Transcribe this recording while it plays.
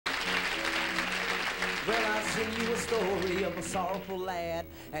sing you a story of a sorrowful lad.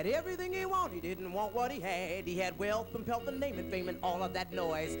 Had everything he wanted, he didn't want what he had. He had wealth and pelf and name and fame and all of that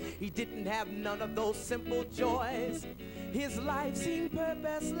noise. He didn't have none of those simple joys. His life seemed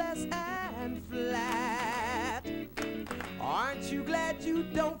purposeless and flat. Aren't you glad you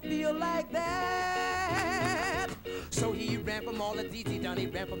don't feel like that? So he ran from all the deeds he done. He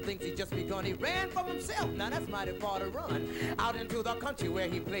ran from things he just begun. He ran from himself. Now that's mighty far to run. Out into the country where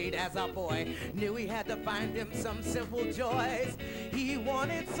he played as a boy. Knew he had to find him some simple joys. He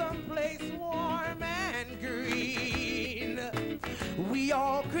wanted someplace warm and green. We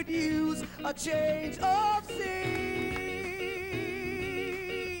all could use a change of scene.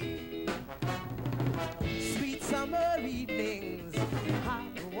 Sweet summer evenings, hot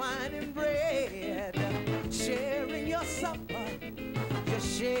wine and bread, sharing your supper,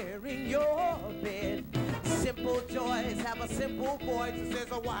 just sharing your bed. Simple joys have a simple voice that says,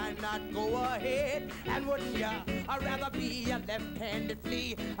 oh, why not go ahead? And wouldn't ya rather be a left-handed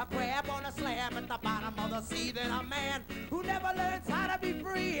flea, a crab on a slab at the bottom of the sea, than a man who never learns how to be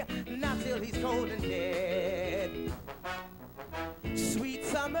free, not till he's cold and dead. Sweet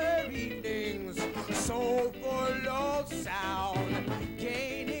summer evenings, so full of sound,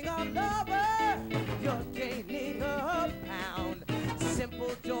 gaining a lover, you're gaining a pound.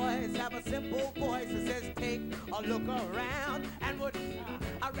 Simple joys have a simple voice that says, take a look around. And wouldn't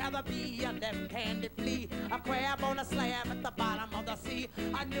I'd rather be a left-handed flea, a crab on a slab at the bottom of the sea,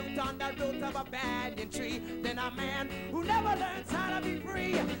 a newt on the root of a banyan tree, than a man who never learns how to be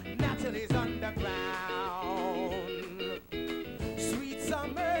free, not till he's underground. Sweet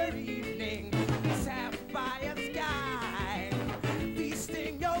summer evening, sapphire sky,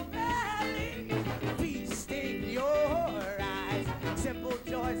 feasting your belly, feasting your eyes. Simple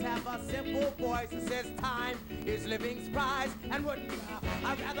joys have a simple voice that says time is living's prize. And wouldn't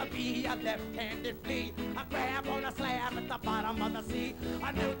I'd rather be a left-handed flea, a crab on a slab at the bottom of the sea,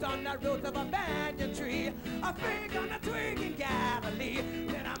 a newt on the root of a banyan tree, a fig on a twig in Galilee,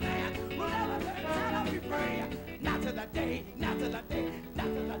 than a man who never learns how to be free, not till the day, not till the day, not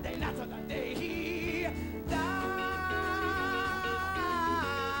till the day, not till the day he dies.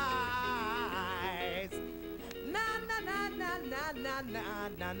 Na na na na na na na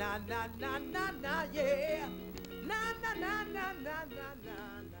na na na na na na, yeah. Na na na na na na na.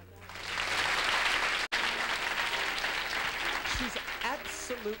 She's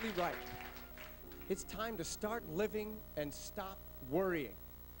absolutely right. It's time to start living and stop worrying.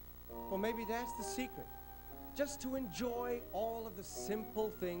 Well, maybe that's the secret. Just to enjoy all of the simple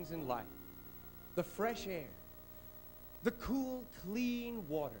things in life. The fresh air, the cool, clean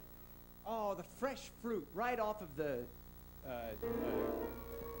water. Oh, the fresh fruit right off of the,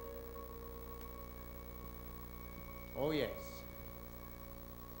 oh yes.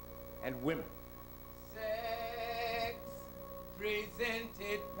 And women. Sex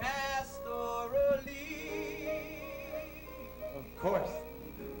presented pastorally. Of course,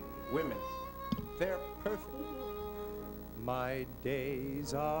 women. They're perfect. My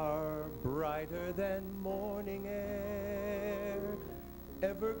days are brighter than morning air,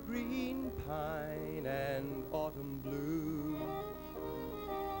 evergreen pine and autumn blue.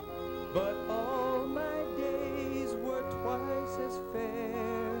 But all my days were twice as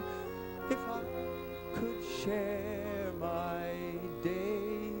fair if I could share my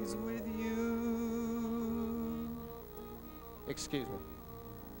days with you. Excuse me.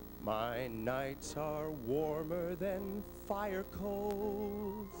 My nights are warmer than fire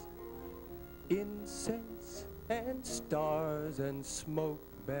coals, incense and stars and smoke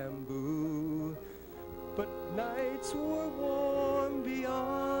bamboo. But nights were warm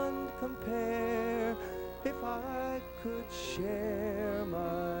beyond compare if I could share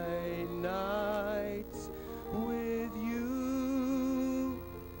my nights with you.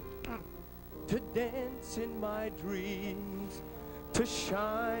 To dance in my dreams, to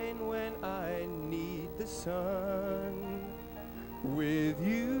shine when I need the sun, with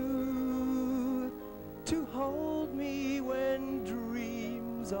you, to hold me when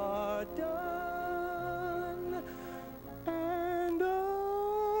dreams are done. And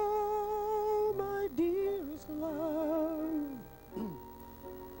oh, my dearest love,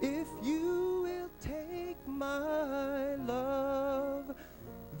 if you will take my love,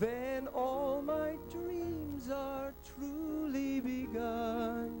 then all my dreams are truly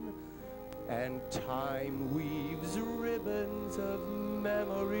begun, and time weaves ribbons of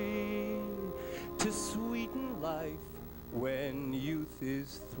memory to sweeten life when youth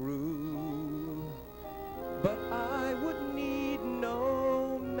is through. But I would need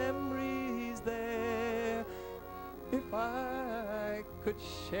no memories there if I could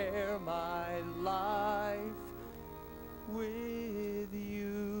share my life with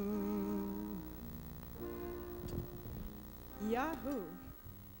you. Yahoo!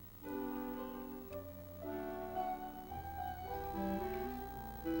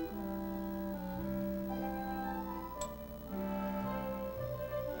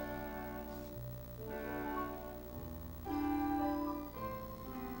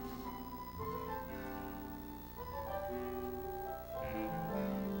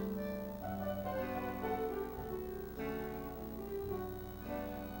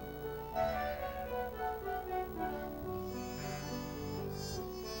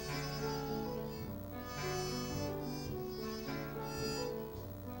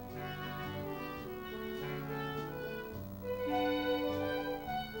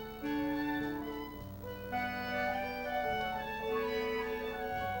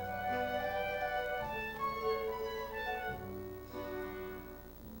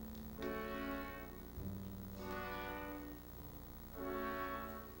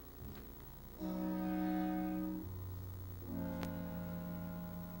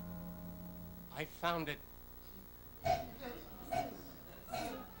 I found it.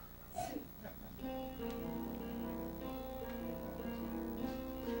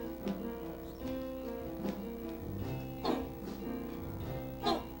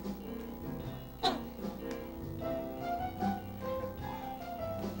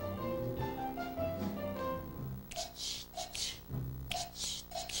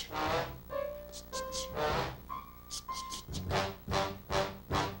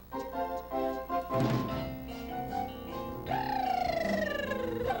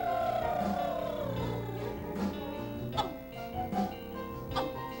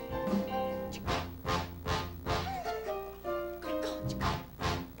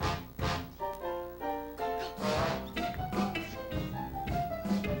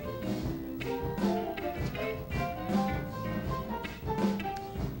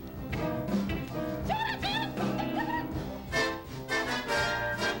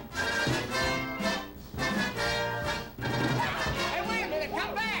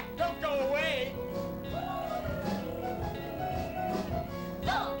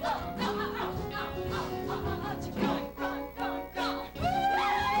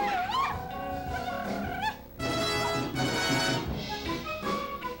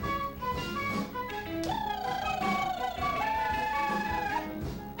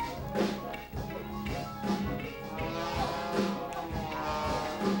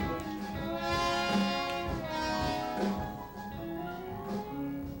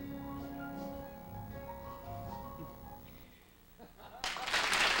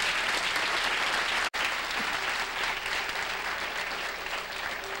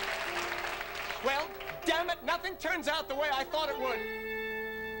 Well, damn it, nothing turns out the way I thought it would.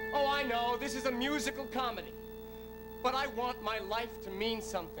 Oh, I know, this is a musical comedy. But I want my life to mean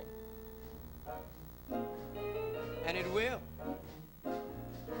something. And it will.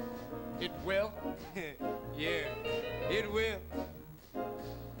 It will? Yeah, it will.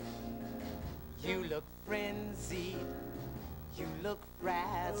 You look frenzied, you look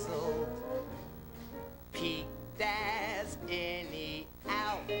frazzled, peaked as any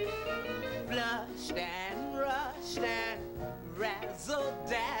owl, flushed and rushed and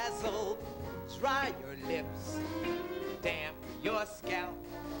razzle-dazzled. Dry your lips, damp your scalp.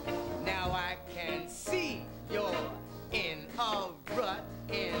 Now I can see you're in a rut,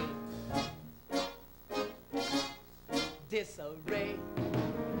 in disarray.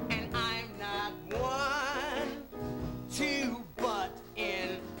 And I'm not one to butt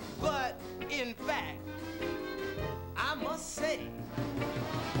in, but in fact, I must say,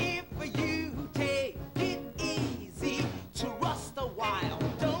 if you take it easy to rust a while,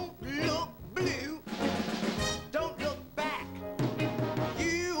 don't look blue, don't look back,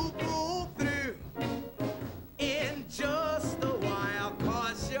 you pull through in just a while,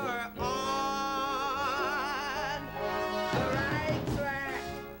 'cause you're on the right track.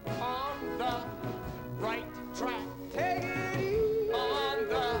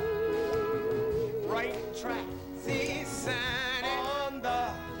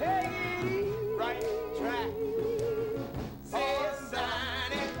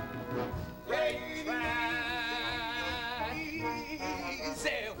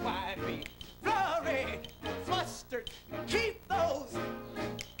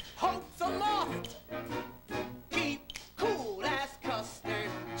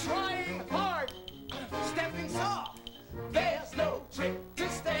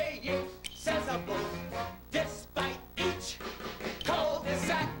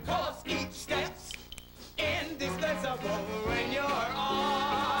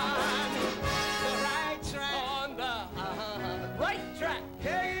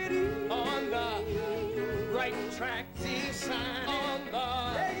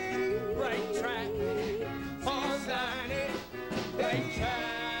 track.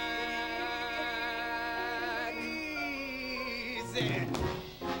 Easy.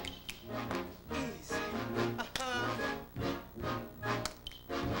 Easy.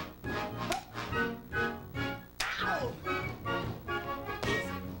 Ow!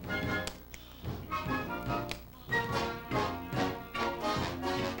 Easy.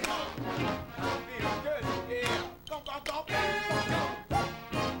 Feel good. Yeah. Go, go, go. Go, go.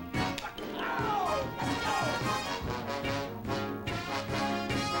 Ow!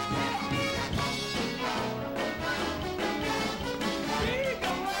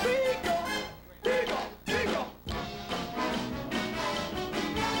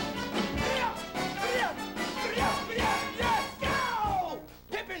 Let's go.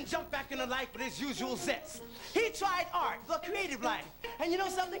 Pippin jumped back into life with his usual zest. He tried art, the creative life. And you know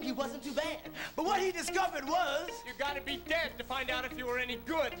something? He wasn't too bad. But what he discovered was... You gotta be dead to find out if you were any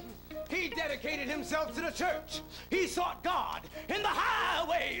good. he dedicated himself to the church. He sought God in the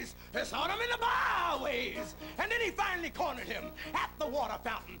highways. He sought him in the byways. And then he finally cornered him at the water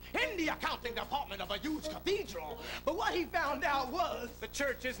fountain in the accounting department of a huge cathedral. But what he found out was... The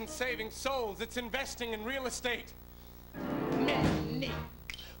church isn't saving souls, it's investing in real estate. Many,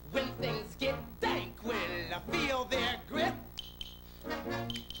 when things get dank, will feel their grip.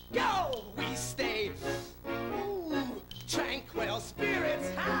 Go, we stay, ooh, tranquil,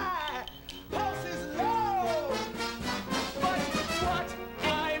 spirits high, pulses low. But what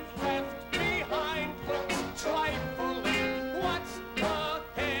I've left behind looks trifling. What's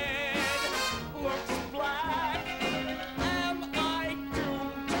ahead looks black. Am I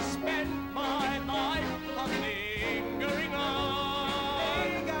doomed to spend my life lingering on?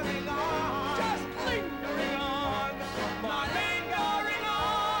 Lingering on. Just lingering on. My lingering on.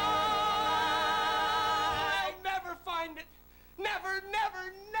 I'll never find it. Never,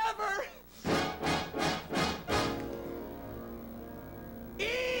 never, never.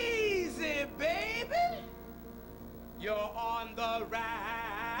 Easy, baby. You're on the right